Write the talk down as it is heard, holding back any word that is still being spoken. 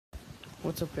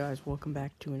What's up, guys? Welcome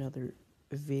back to another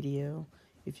video.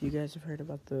 If you guys have heard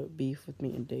about the beef with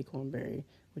me and Daquan Berry,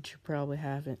 which you probably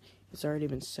haven't, it's already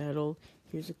been settled.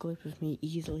 Here's a clip of me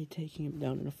easily taking him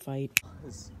down in a fight.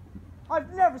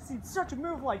 I've never seen such a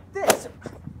move like this!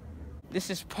 This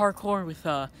is parkour with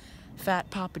Fat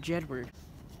Papa Jedward.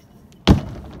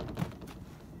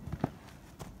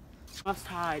 Must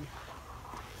hide.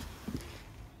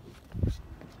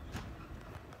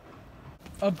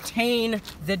 Obtain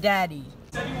the daddy. You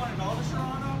said you wanted all the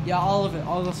Serrano? Yeah, all of it,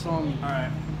 all the salami.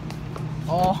 Alright.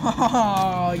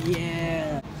 Oh,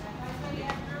 yeah.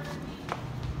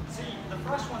 See, the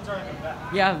fresh ones are in the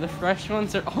back. Yeah, the fresh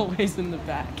ones are always in the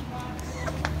back.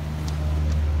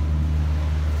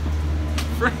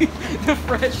 The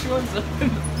fresh ones are in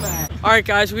the back. Alright,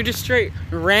 guys, we just straight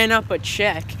ran up a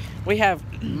check. We have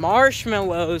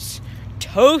marshmallows,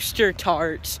 toaster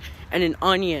tarts, and an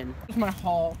onion. This is my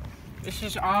haul. This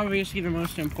is obviously the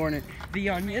most important. The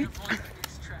onion.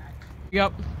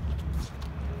 Yep.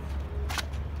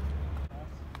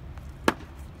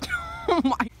 Oh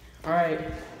my. Alright.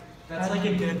 That's like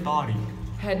a dead body.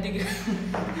 Had to go.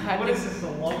 What is this,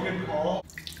 a Logan Paul?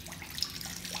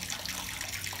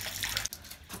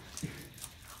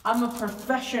 I'm a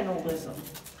professionalism.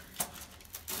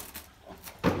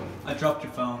 I dropped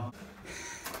your phone.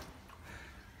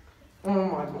 Oh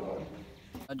my god.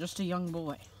 Just a young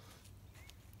boy.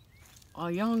 A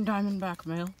young Diamondback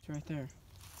male. It's right there.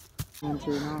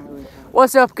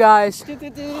 What's up, guys?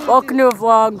 Welcome to a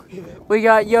vlog. We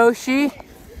got Yoshi,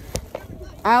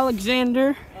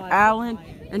 Alexander, Alan,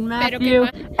 and Matthew.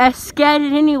 Let's get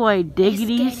it anyway,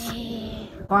 diggities.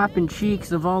 Clapping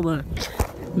cheeks of all the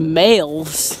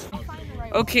males.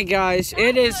 Okay, guys,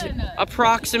 it is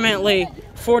approximately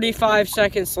 45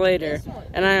 seconds later,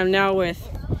 and I am now with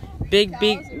Big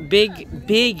Boy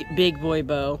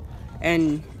Bo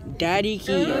and Daddy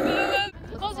Key.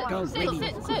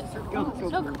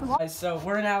 Go, so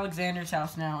we're in Alexander's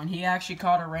house now, and he actually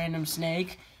caught a random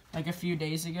snake like a few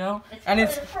days ago, and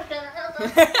it's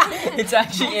it's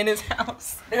actually in his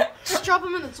house. Just drop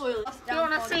him in the toilet. You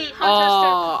wanna see?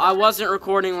 Oh, I wasn't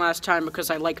recording last time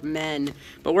because I like men,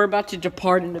 but we're about to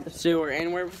depart into the sewer,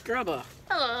 and we're with Grubba.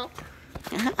 Hello.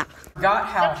 Forgot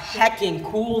how heckin'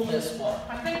 cool this was.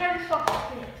 I think I just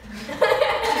fucking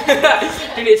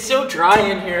Dude, it's so dry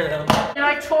in here though. and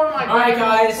I tore my Alright,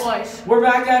 guys, twice. we're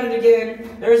back at it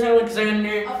again. There's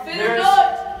Alexander.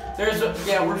 Nut.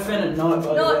 Yeah, we're finna nut,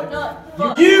 by the way.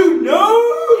 Nut. You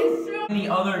know! The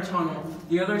other tunnel.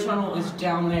 The other tunnel is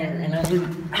down there, and I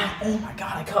didn't. Oh my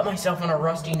god, I cut myself on a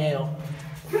rusty nail.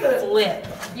 Flip.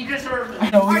 You deserve it.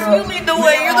 You lead the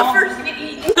way, you're the first to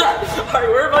eat. Alright,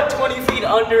 we're about 20 feet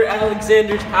under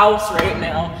Alexander's house right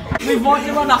now. We've walked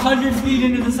about 100 feet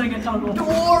into the second tunnel.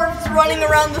 Dwarves running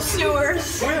around the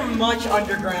sewers. We're much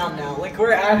underground now. Like,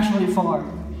 we're actually far.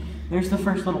 There's the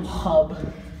first little hub.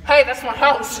 Hey, that's my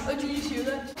house. Oh, did you hear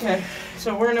that? Okay,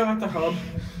 so we're now at the hub.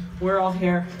 We're all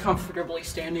here, comfortably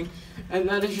standing. And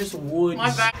that is just woods.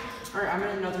 My back. Alright, I'm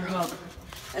in another hub.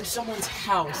 And someone's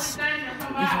house is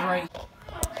right.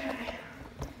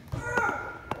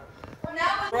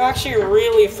 We're actually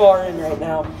really far in right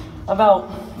now. About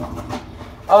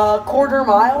a quarter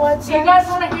mile, I'd say. You guys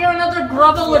want to hear another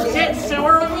Grubba legit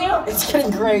sewer review? It's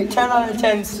getting great. 10 out of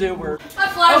 10 sewer. My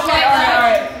flashlight.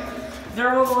 Alright.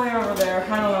 They're all the way over there.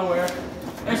 I don't know where.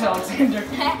 There's Alexander.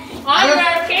 I'm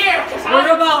right here.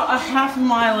 We're about a half a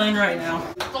mile in right now.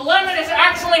 The limit is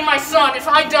actually my son. If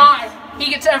I die, he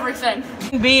gets everything.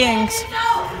 Beings.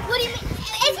 What do you mean?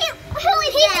 He's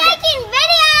taking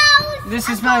videos! This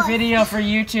is my video for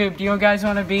YouTube. Do you guys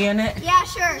want to be in it? Yeah,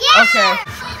 sure. Yeah! Okay.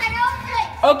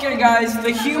 Okay, guys,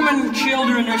 the human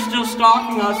children are still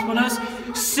stalking us, but us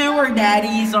sewer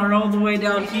daddies are all the way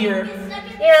down here.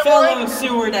 Yeah, Fellow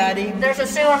sewer daddy. there's a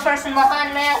sewer person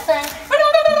behind me, I think.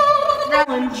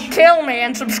 Challenge. Kill me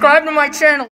and subscribe to my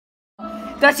channel.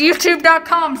 That's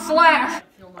youtube.com/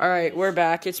 Alright, we're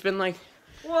back. It's been like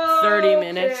 30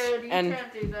 minutes, Kid, you and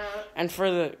can't do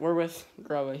that. we're with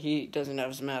Grubba. He doesn't have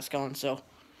his mask on, so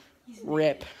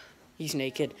rip. He's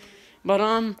naked. But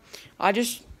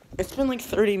it's been like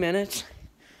 30 minutes.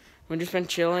 We've just been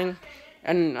chilling,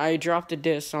 and I dropped a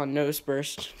diss on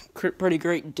Noseburst. Pretty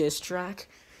great diss track.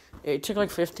 It took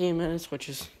like 15 minutes, which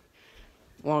is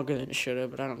longer than it should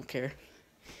have, but I don't care.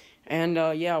 And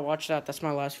yeah, watch that. That's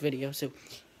my last video. So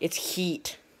it's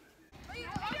heat.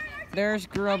 There's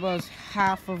Grubba's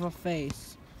half of a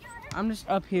face. I'm just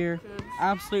up here,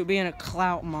 absolute being a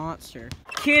clout monster.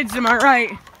 Kids, am I right?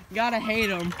 Gotta hate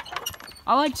them.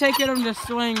 I like taking them to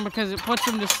swing because it puts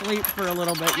them to sleep for a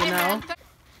little bit, you know?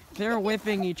 They're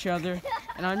whipping each other,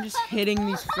 and I'm just hitting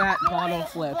these fat bottle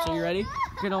flips. Are you ready?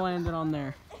 could have landed on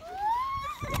there.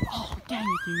 Oh, dang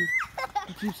it, dude.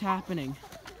 It keeps happening.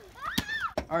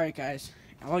 Alright, guys.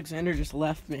 Alexander just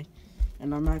left me.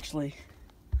 And I'm actually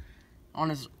on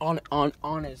his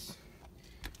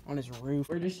roof.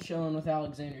 We're just chilling with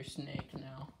Alexander's snake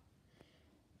now.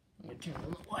 I'm gonna turn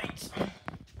on the lights.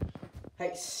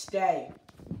 Hey, stay.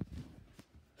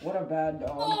 What a bad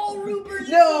dog. Oh, Rupert!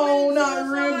 No, not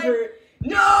Rupert.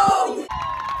 No!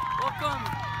 Welcome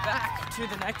back to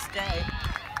the next day,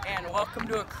 and welcome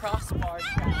to a crossbar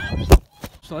challenge.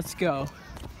 So let's go.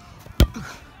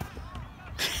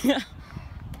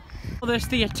 There's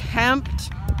the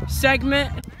attempt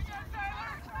segment.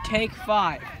 Take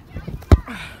 5.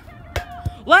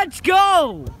 Let's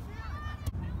go!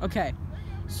 Okay,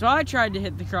 so I tried to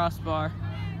hit the crossbar,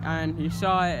 and you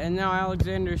saw it, and now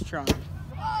Alexander's trying.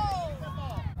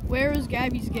 Where is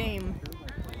Gabby's game?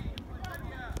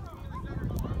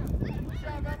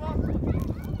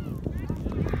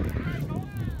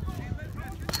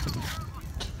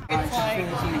 I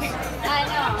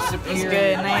know. It's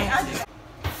good, man.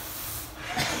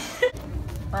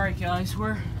 Alright guys,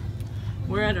 we're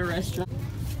at a restaurant.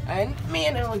 And me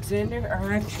and Alexander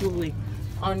are actually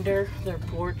under their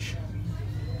porch,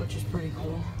 which is pretty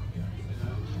cool.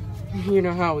 You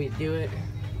know how we do it.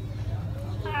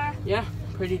 Yeah,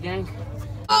 pretty dang.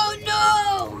 Oh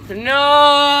no!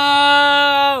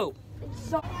 No!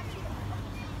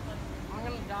 I'm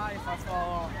gonna die if I fall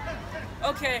off.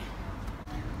 Okay.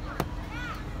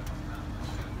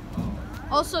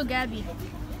 Also, Gabby.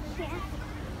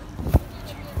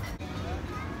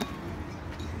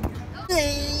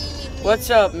 What's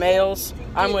up, males?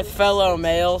 I'm with fellow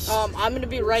males. I'm gonna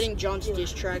be writing John's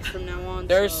diss tracks from now on.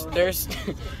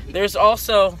 There's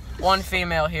also one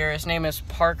female here. His name is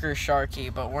Parker Sharkey,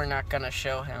 but we're not gonna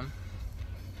show him.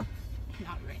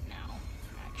 Not right now,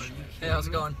 actually. Hey, how's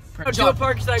it going? Do a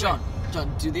Parker segment. John,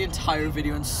 do the entire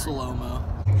video in slow-mo.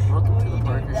 Welcome to the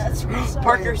Parker segment.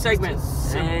 Parker segment.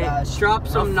 Drop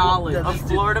some knowledge. A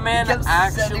Florida man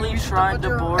actually tried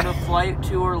to board a flight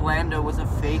to Orlando with a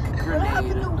fake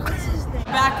grenade.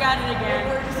 Back at it again.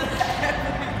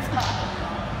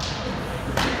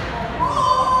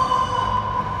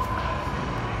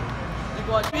 You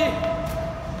watch me.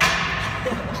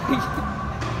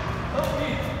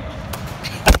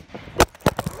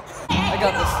 I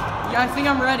got this. Yeah, I think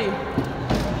I'm ready.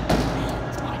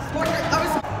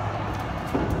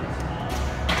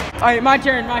 Alright, my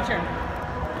turn.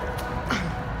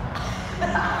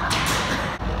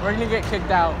 We're gonna get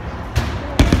kicked out.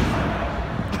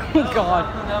 Oh God.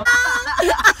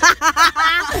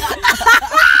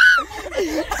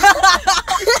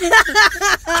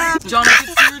 John,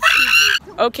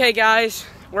 Okay guys,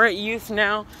 we're at youth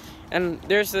now, and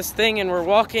there's this thing, and we're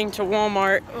walking to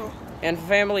Walmart and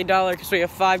Family Dollar because we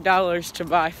have $5 to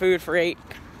buy food for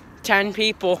 10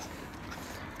 people.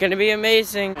 Gonna be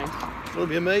amazing. It'll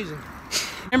be amazing.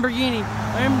 Lamborghini.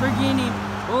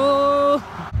 Oh.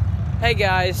 Hey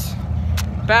guys,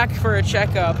 back for a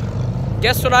checkup.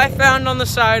 Guess what I found on the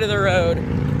side of the road?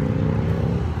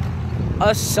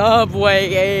 A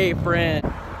Subway apron.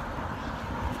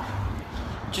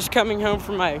 Just coming home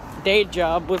from my day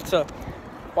job with some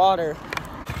water.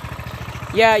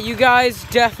 Yeah, you guys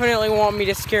definitely want me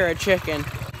to scare a chicken.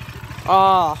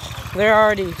 Oh, they're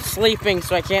already sleeping,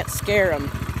 so I can't scare them.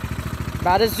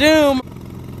 About to zoom.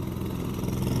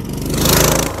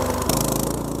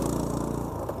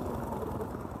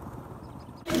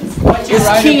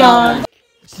 It's Keon.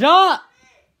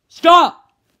 Stop!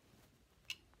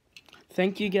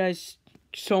 Thank you guys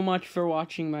so much for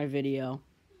watching my video.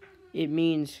 It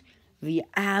means the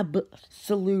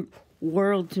absolute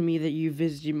world to me that you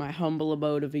visited my humble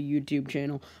abode of a YouTube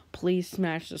channel. Please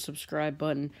smash the subscribe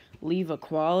button. Leave a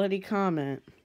quality comment.